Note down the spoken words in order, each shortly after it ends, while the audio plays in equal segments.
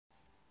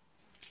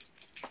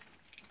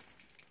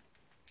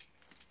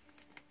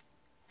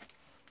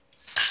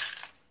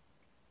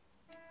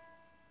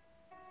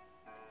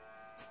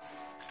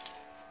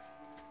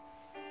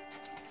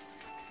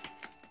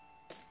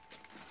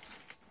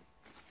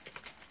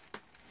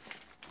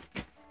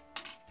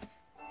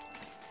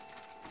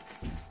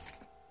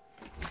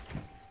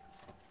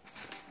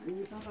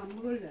아니 밥 안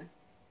먹을래?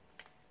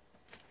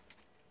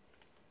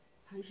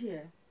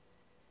 1시에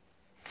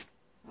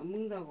안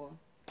먹는다고.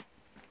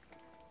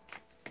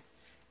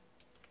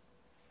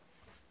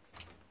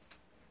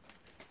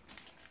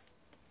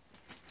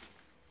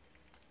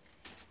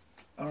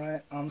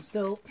 Alright, I'm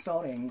still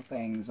sorting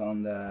things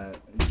on the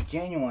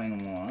genuine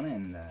one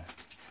and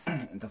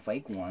the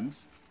fake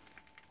ones.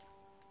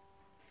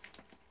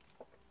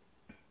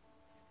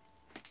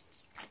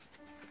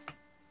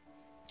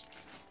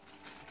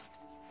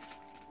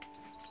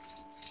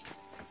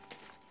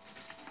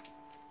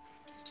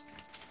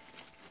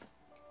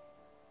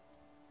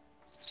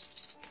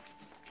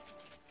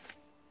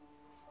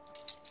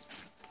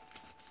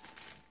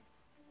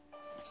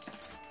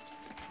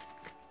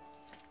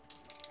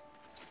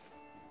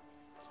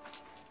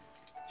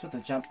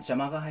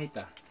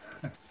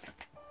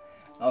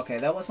 Okay,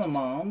 that was my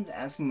mom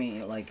asking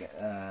me like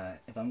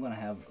if I'm gonna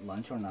have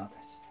lunch or not.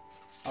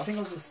 I think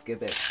I'll just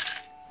skip it.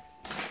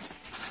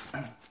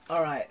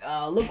 Alright,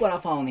 look what I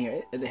found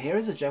here. Here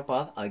is a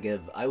jackpot.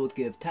 I would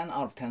give 10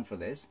 out of 10 for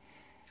this.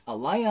 A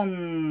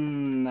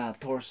lion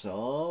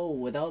torso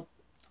without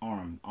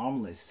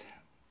armless.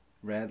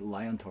 Red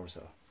lion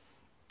torso.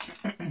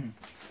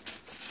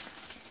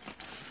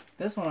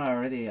 This one I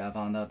already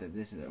found out that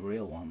this is a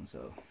real one,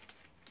 so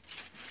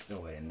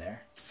throw it in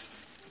there.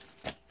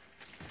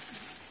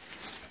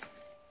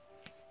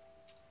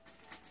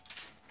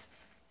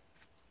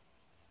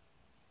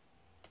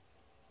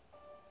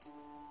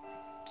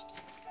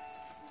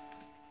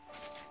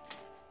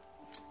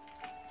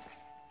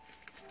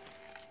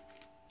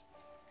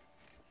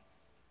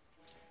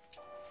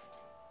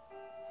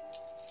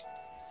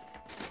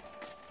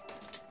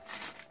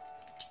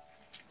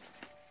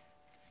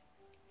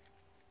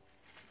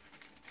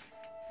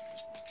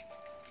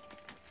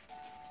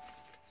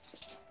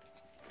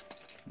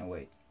 No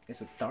wait,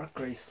 it's a dark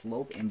gray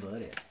slope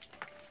inverted.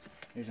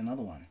 Here's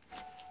another one.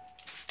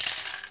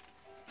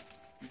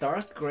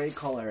 Dark gray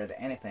colored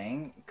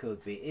anything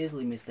could be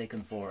easily mistaken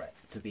for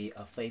to be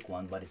a fake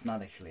one, but it's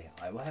not actually.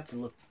 I will have to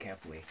look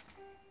carefully.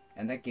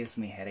 And that gives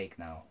me a headache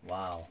now.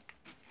 Wow.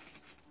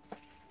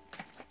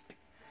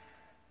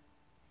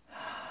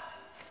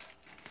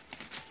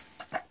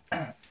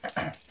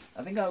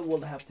 I think I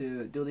will have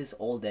to do this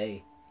all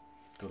day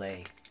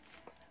today.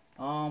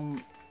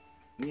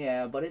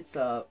 Yeah, but it's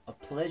a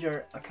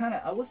pleasure,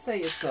 I would say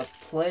it's a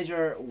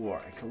pleasure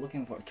work,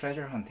 looking for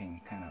treasure hunting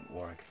kind of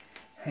work.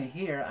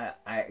 Here,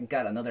 I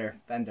got another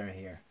fender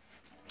here,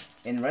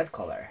 in red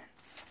color.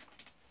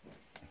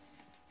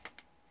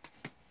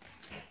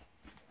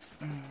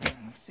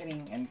 I'm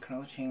sitting and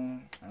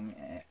crouching,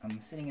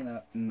 I'm sitting in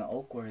an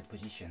awkward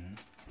position.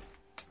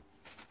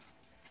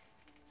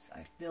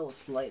 I feel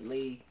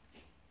slightly,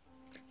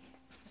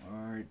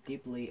 or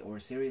deeply, or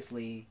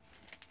seriously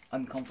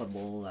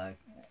uncomfortable,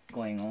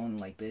 going on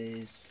like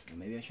this.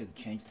 Maybe I should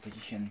change the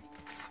position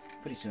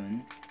pretty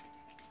soon.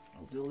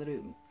 I'll do a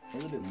little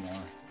bit more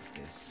of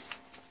this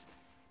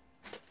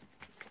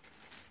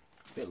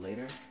a bit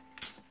later.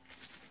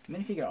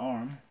 Minifigure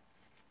arm.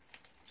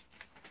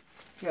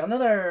 Okay,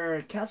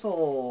 another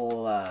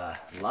castle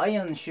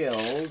lion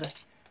shield,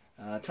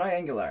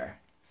 triangular,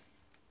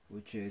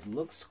 which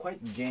looks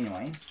quite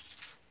genuine.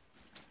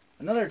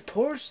 Another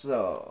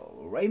torso,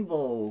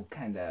 rainbow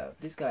kind of.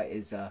 This guy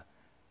is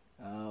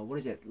what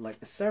is it? Like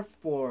a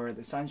surfboard,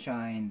 the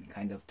sunshine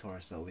kind of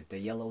torso with the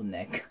yellow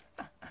neck.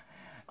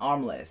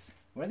 Armless.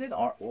 Where did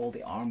all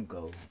the arm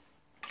go?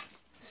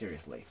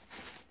 Seriously.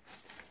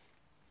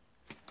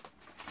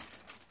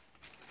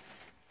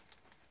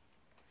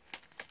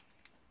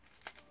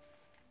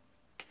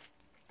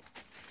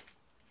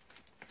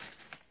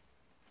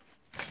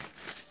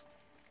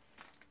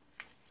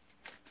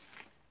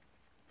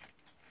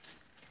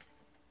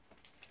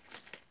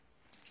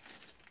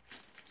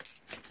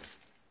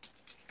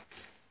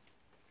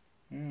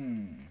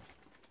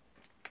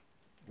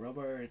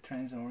 Rubber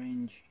trans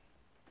orange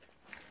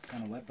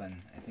kind of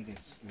weapon. I think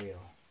it's real.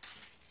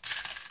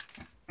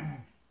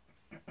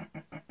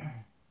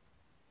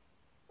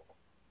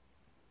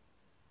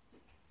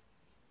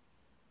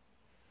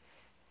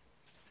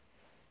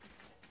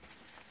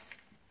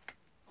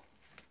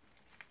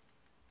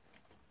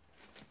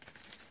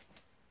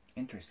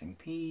 Interesting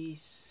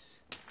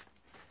piece.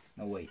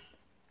 No wait.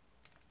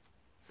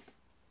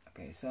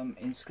 Okay, some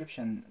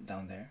inscription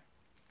down there.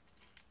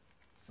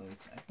 So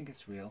I think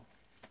it's real.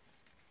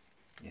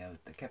 Yeah,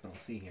 with the capital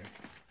C here.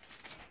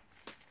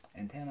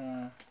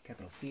 Antenna,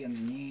 capital C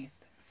underneath.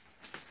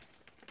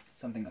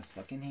 Something got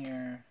stuck in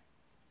here.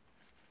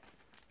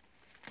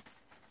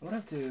 I would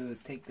have to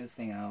take this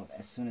thing out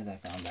as soon as I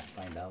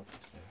find out.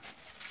 So,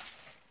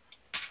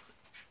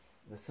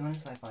 as soon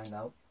as I find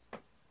out,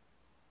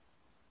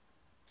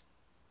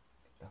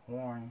 take the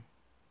horn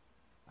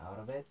out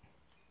of it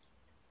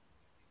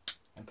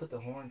and put the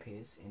horn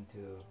piece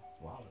into.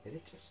 Wow, did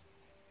it just?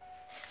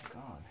 Oh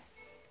God.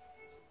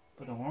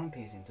 Put the horn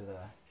piece into the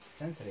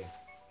sensitive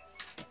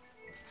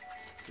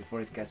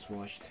before it gets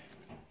washed.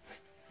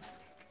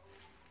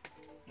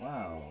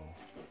 Wow.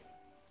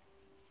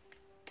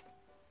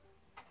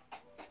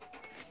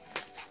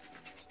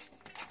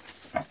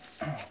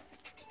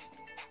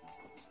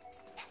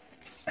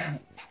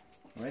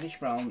 Reddish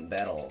brown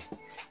battle.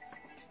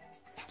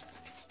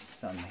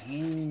 Some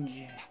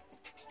hinge.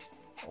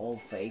 All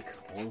fake,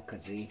 all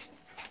Kazi.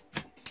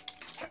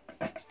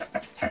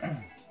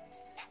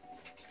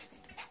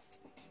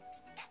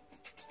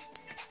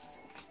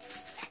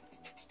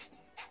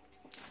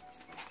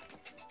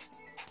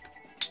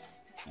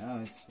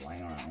 Oh, it's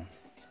flying around.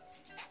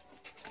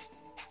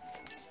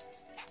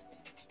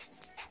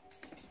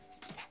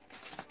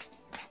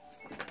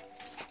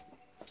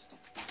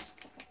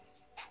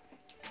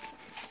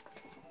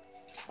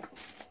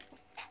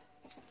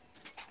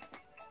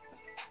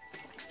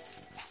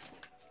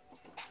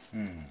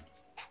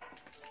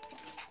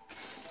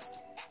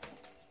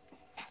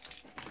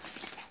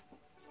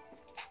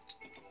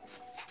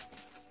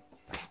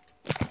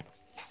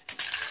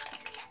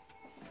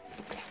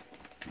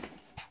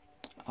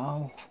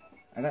 Oh,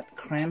 I got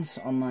cramps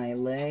on my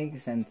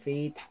legs and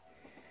feet.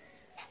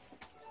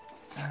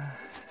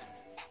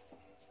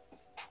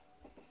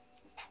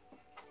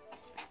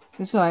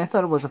 This guy, I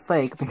thought it was a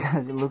fake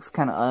because it looks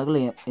kind of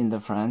ugly in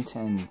the front,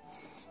 and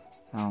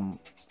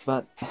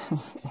but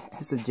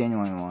it's a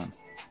genuine one.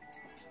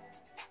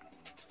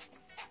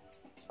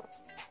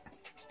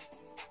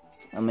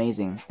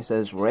 Amazing. It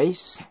says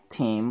Race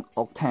Team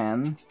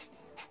Octane.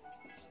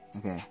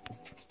 Okay.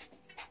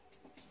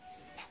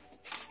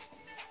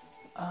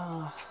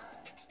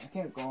 I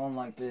can't go on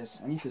like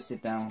this. I need to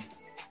sit down.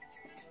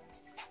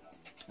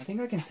 I think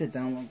I can sit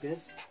down like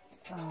this.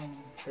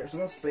 There's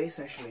no space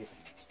actually.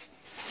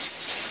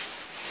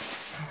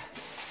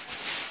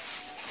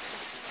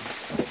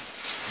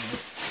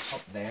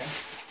 Up there.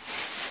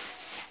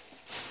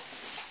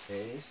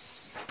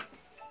 Space.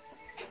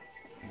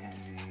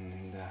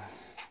 And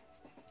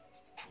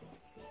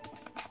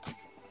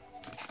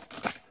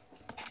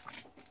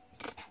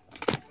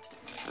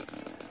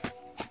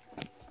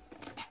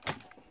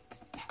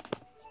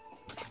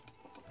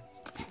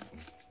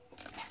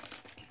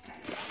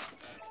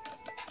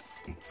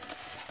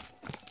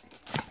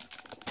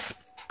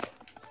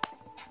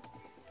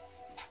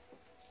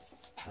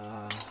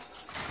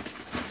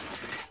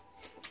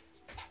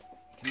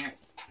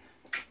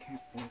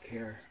can't look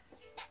here.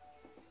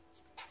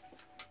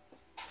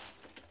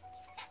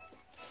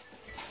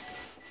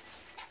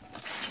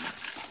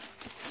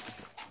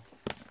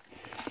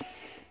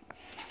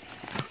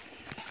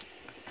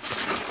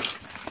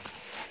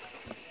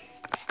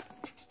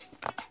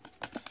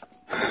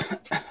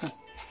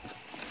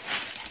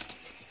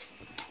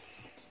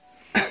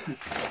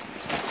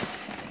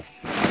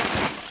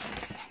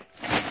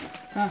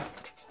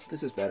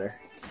 This is better.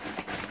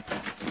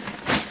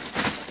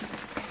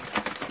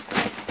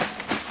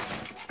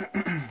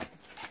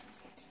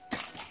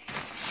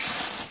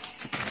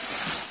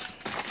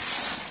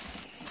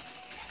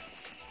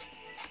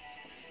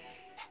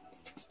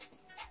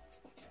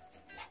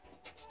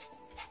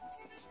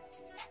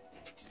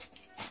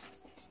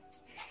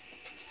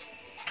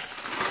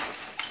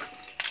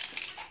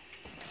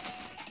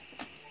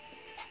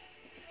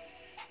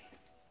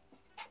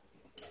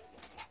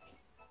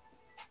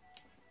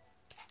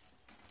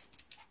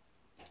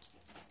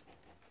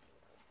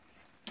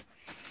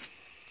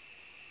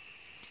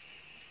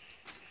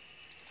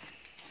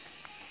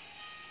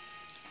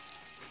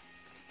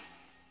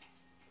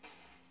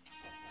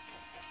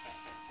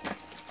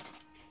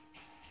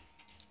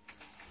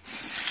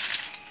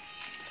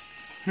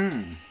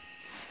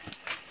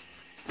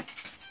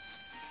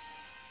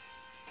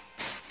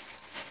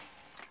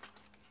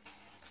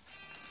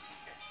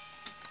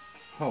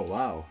 Oh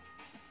wow.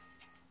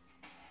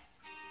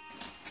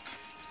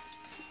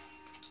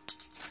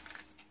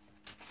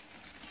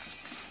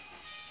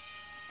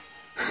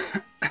 I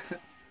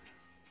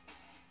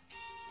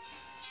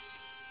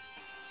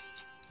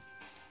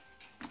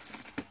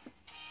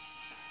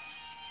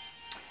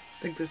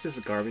think this is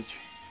garbage.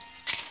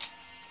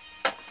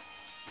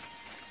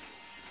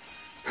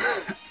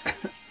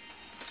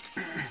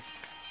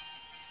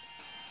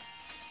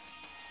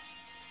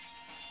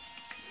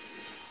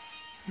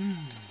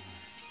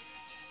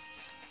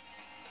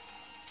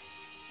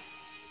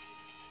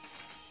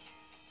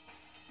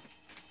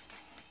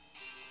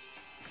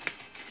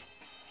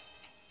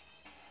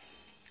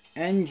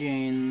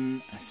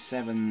 Engine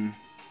 7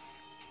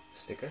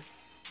 sticker.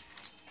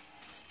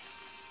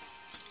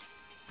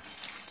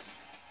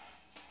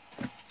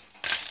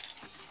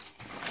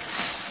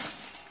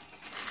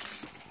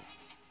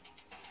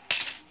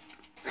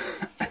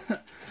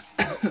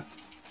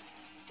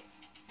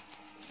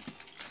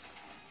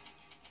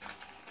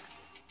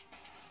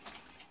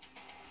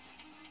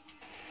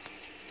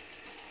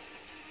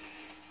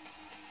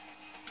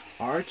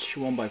 Arch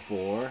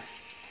 1x4.